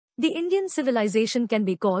The Indian civilization can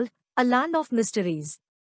be called a land of mysteries.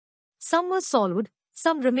 Some were solved,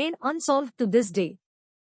 some remain unsolved to this day.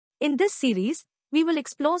 In this series, we will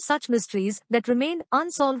explore such mysteries that remain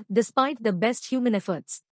unsolved despite the best human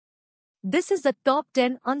efforts. This is the Top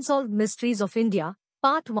 10 Unsolved Mysteries of India,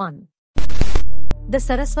 Part 1. The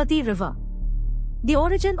Saraswati River. The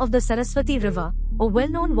origin of the Saraswati River, a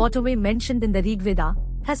well-known waterway mentioned in the Rigveda,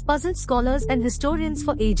 has puzzled scholars and historians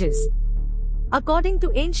for ages. According to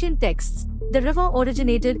ancient texts, the river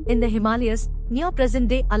originated in the Himalayas near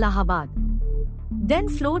present-day Allahabad. Then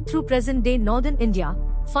flowed through present-day northern India,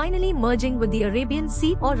 finally merging with the Arabian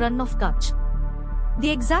Sea or Run of Kutch. The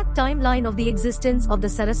exact timeline of the existence of the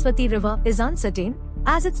Saraswati River is uncertain,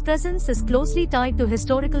 as its presence is closely tied to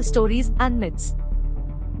historical stories and myths.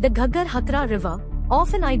 The Ghaggar-Hakra River,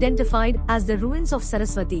 often identified as the ruins of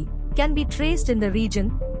Saraswati, can be traced in the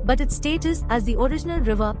region, but its status as the original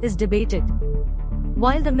river is debated.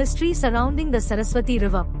 While the mystery surrounding the Saraswati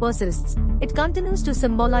River persists, it continues to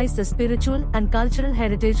symbolize the spiritual and cultural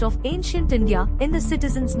heritage of ancient India in the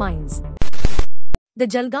citizens' minds. The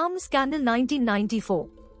Jalgaon Scandal 1994.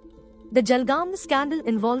 The Jalgaon Scandal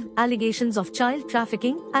involved allegations of child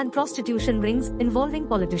trafficking and prostitution rings involving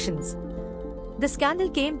politicians. The scandal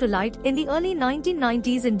came to light in the early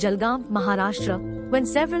 1990s in Jalgaon, Maharashtra, when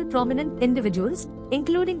several prominent individuals,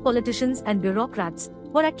 including politicians and bureaucrats,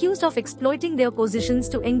 were accused of exploiting their positions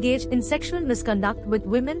to engage in sexual misconduct with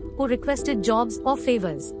women who requested jobs or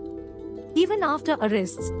favors. Even after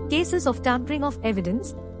arrests, cases of tampering of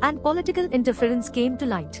evidence and political interference came to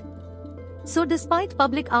light. So despite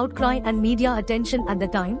public outcry and media attention at the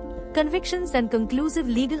time, convictions and conclusive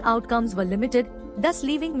legal outcomes were limited, thus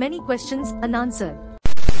leaving many questions unanswered.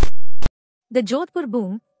 The Jodhpur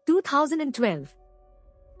Boom, 2012.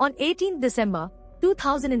 On 18 December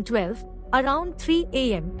 2012, around 3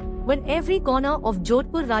 a.m., when every corner of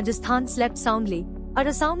Jodhpur, Rajasthan slept soundly, a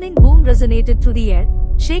resounding boom resonated through the air,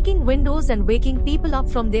 shaking windows and waking people up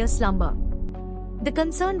from their slumber. The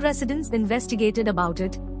concerned residents investigated about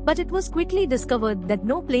it, but it was quickly discovered that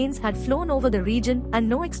no planes had flown over the region and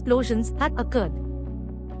no explosions had occurred.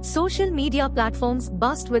 Social media platforms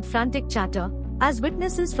buzzed with frantic chatter, as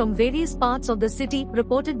witnesses from various parts of the city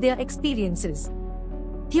reported their experiences.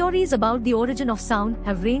 Theories about the origin of sound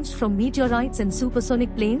have ranged from meteorites and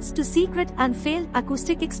supersonic planes to secret and failed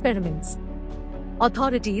acoustic experiments.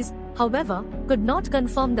 Authorities, however, could not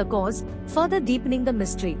confirm the cause, further deepening the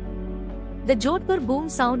mystery. The Jodhpur boom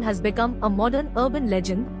sound has become a modern urban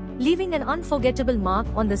legend, leaving an unforgettable mark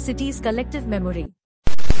on the city's collective memory.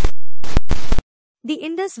 The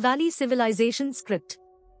Indus Valley Civilization Script.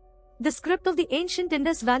 The script of the ancient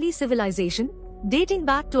Indus Valley civilization, dating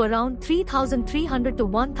back to around 3300 to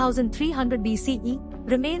 1300 BCE,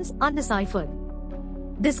 remains undeciphered.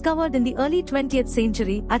 Discovered in the early 20th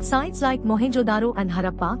century at sites like Mohenjo-daro and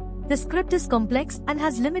Harappa, the script is complex and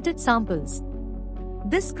has limited samples.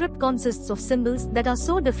 This script consists of symbols that are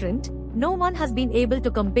so different, no one has been able to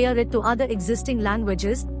compare it to other existing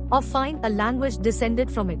languages or find a language descended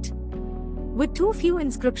from it. With too few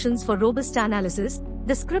inscriptions for robust analysis,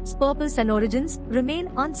 the script's purpose and origins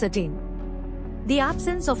remain uncertain. The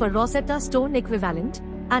absence of a Rosetta Stone equivalent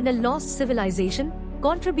and a lost civilization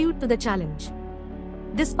contribute to the challenge.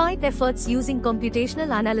 Despite efforts using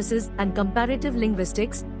computational analysis and comparative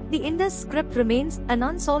linguistics, the Indus script remains an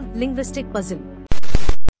unsolved linguistic puzzle.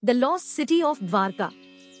 The Lost City of Dwarka.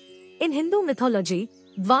 In Hindu mythology,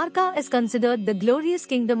 Dwarka is considered the glorious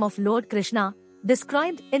kingdom of Lord Krishna,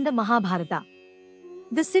 described in the Mahabharata.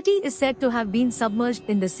 The city is said to have been submerged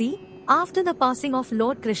in the sea after the passing of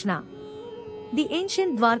Lord Krishna. The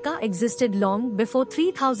ancient Dwarka existed long before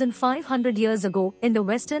 3,500 years ago in the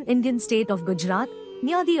western Indian state of Gujarat,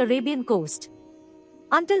 near the Arabian coast.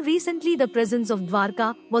 Until recently, the presence of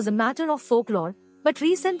Dwarka was a matter of folklore, but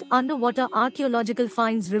recent underwater archaeological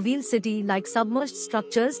finds reveal city-like submerged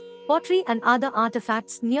structures, pottery and other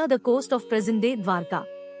artifacts near the coast of present-day Dwarka.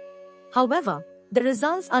 However, the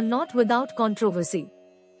results are not without controversy.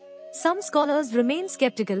 Some scholars remain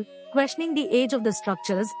skeptical, questioning the age of the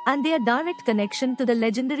structures and their direct connection to the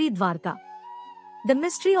legendary Dwarka. The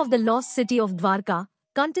mystery of the lost city of Dwarka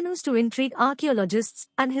continues to intrigue archaeologists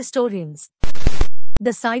and historians.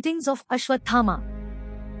 The sightings of Ashwatthama.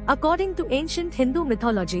 According to ancient Hindu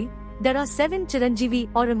mythology, there are 7 Chiranjeevi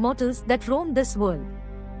or immortals that roam this world.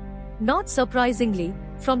 Not surprisingly,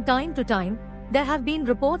 from time to time, there have been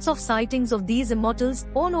reports of sightings of these immortals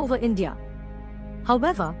all over India.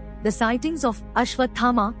 However, the sightings of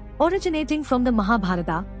Ashwatthama, originating from the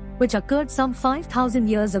Mahabharata, which occurred some 5,000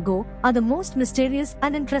 years ago, are the most mysterious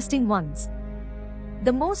and interesting ones.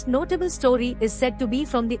 The most notable story is said to be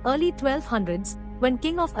from the early 1200s, when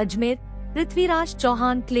King of Ajmer, Prithviraj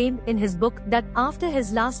Chauhan claimed in his book that after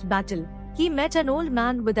his last battle, he met an old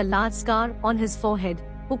man with a large scar on his forehead,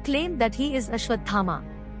 who claimed that he is Ashwathama.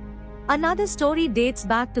 Another story dates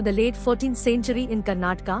back to the late 14th century in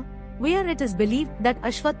Karnataka, where it is believed that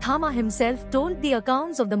Ashwathama himself told the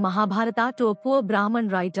accounts of the Mahabharata to a poor Brahman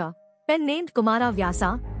writer, pen named Kumara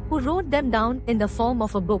Vyasa, who wrote them down in the form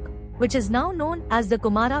of a book, which is now known as the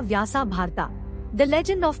Kumara Vyasa Bharata. The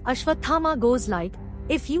legend of Ashwathama goes like,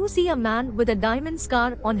 if you see a man with a diamond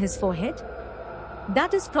scar on his forehead,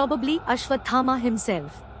 that is probably Ashwathama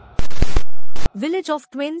himself. Village of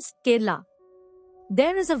Twins, Kerala.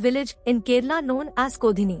 There is a village in Kerala known as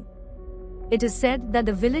Kodhini. It is said that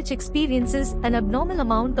the village experiences an abnormal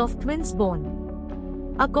amount of twins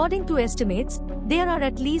born. According to estimates, there are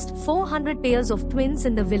at least 400 pairs of twins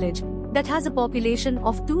in the village that has a population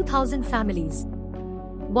of 2,000 families.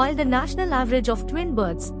 While the national average of twin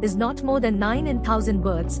births is not more than 9 in 1,000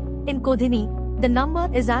 births, in Kodhini, the number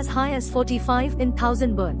is as high as 45 in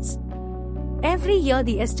 1,000 births. Every year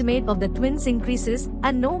the estimate of the twins increases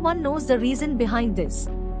and no one knows the reason behind this.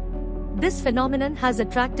 This phenomenon has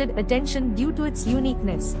attracted attention due to its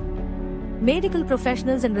uniqueness. Medical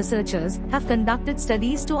professionals and researchers have conducted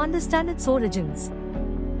studies to understand its origins.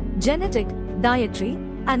 Genetic, dietary,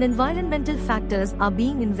 and environmental factors are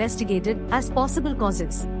being investigated as possible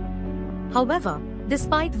causes. However,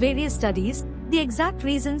 despite various studies, the exact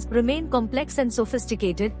reasons remain complex and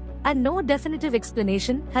sophisticated, and no definitive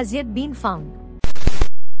explanation has yet been found.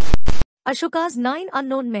 Ashoka's 9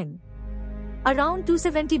 unknown men. Around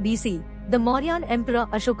 270 BC, the Mauryan Emperor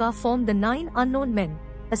Ashoka formed the 9 unknown men,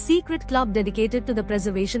 a secret club dedicated to the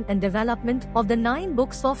preservation and development of the 9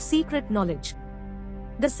 books of secret knowledge.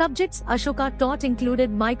 The subjects Ashoka taught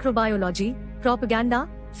included microbiology, propaganda,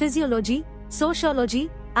 physiology,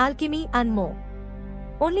 sociology, alchemy and more.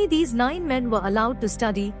 Only these 9 men were allowed to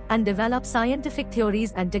study and develop scientific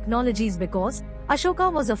theories and technologies because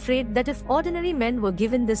Ashoka was afraid that if ordinary men were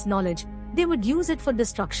given this knowledge, they would use it for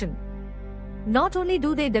destruction. Not only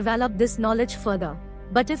do they develop this knowledge further,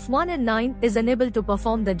 but if 1 in 9 is unable to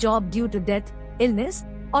perform the job due to death, illness,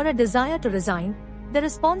 or a desire to resign, the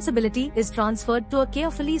responsibility is transferred to a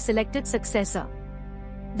carefully selected successor.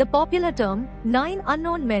 The popular term, 9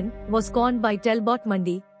 unknown men, was coined by Talbot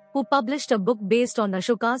Mundy, who published a book based on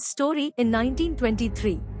Ashoka's story in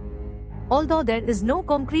 1923. Although there is no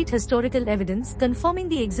concrete historical evidence confirming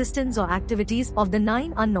the existence or activities of the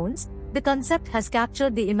 9 unknowns, the concept has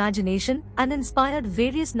captured the imagination and inspired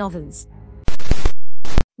various novels.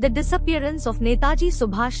 The disappearance of Netaji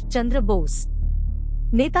Subhash Chandra Bose.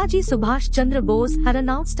 Netaji Subhash Chandra Bose had an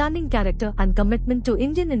outstanding character and commitment to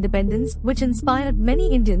Indian independence which inspired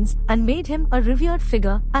many Indians and made him a revered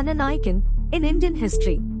figure and an icon in Indian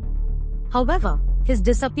history. However, his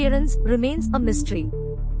disappearance remains a mystery.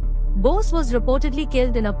 Bose was reportedly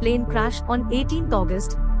killed in a plane crash on 18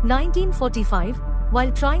 August 1945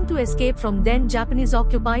 while trying to escape from then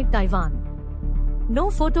Japanese-occupied Taiwan. No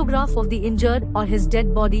photograph of the injured or his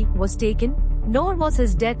dead body was taken, nor was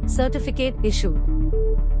his death certificate issued.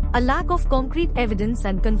 A lack of concrete evidence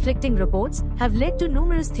and conflicting reports have led to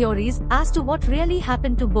numerous theories as to what really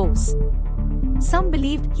happened to Bose. Some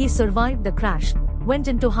believed he survived the crash, went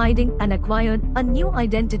into hiding and acquired a new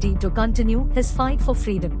identity to continue his fight for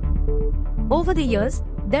freedom. Over the years,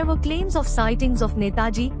 there were claims of sightings of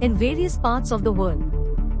Netaji in various parts of the world.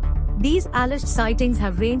 These alleged sightings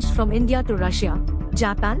have ranged from India to Russia,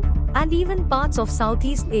 Japan, and even parts of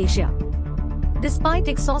Southeast Asia. Despite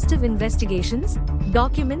exhaustive investigations,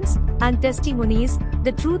 documents, and testimonies,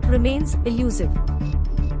 the truth remains elusive.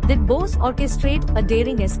 Did Bose orchestrate a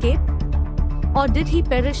daring escape? Or did he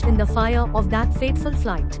perish in the fire of that fateful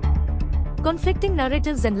flight? Conflicting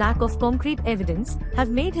narratives and lack of concrete evidence have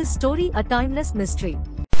made his story a timeless mystery.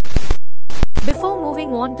 Before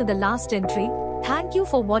moving on to the last entry, thank you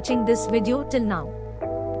for watching this video till now.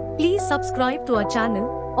 Please subscribe to our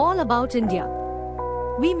channel, All About India.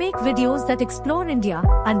 We make videos that explore India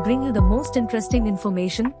and bring you the most interesting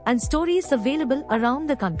information and stories available around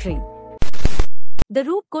the country. The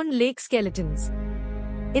Roopkund Lake Skeletons.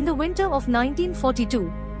 In the winter of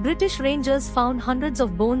 1942, British rangers found hundreds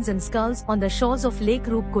of bones and skulls on the shores of Lake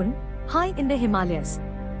Roopkund, high in the Himalayas.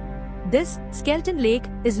 This skeleton lake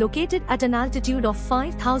is located at an altitude of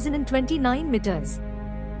 5,029 meters.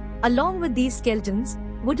 Along with these skeletons,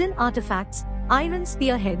 wooden artifacts, iron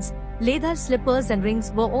spearheads, leather slippers and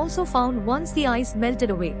rings were also found once the ice melted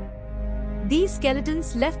away. These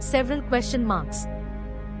skeletons left several question marks.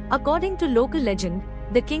 According to local legend,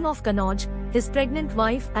 the king of Kannauj, his pregnant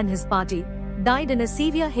wife and his party, died in a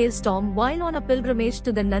severe hailstorm while on a pilgrimage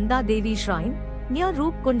to the Nanda Devi shrine, near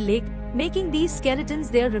Roopkund Lake, making these skeletons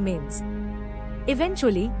their remains.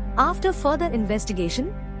 Eventually, after further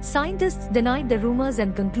investigation, scientists denied the rumors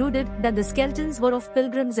and concluded that the skeletons were of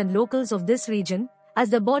pilgrims and locals of this region, as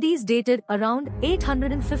the bodies dated around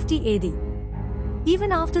 850 AD.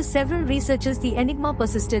 Even after several researches, the enigma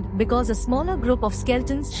persisted because a smaller group of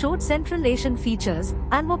skeletons showed Central Asian features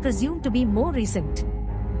and were presumed to be more recent.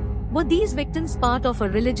 Were these victims part of a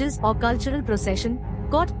religious or cultural procession,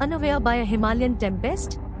 caught unaware by a Himalayan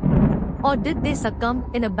tempest? Or did they succumb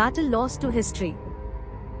in a battle lost to history?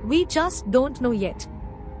 We just don't know yet.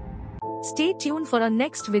 Stay tuned for our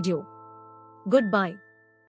next video. Goodbye.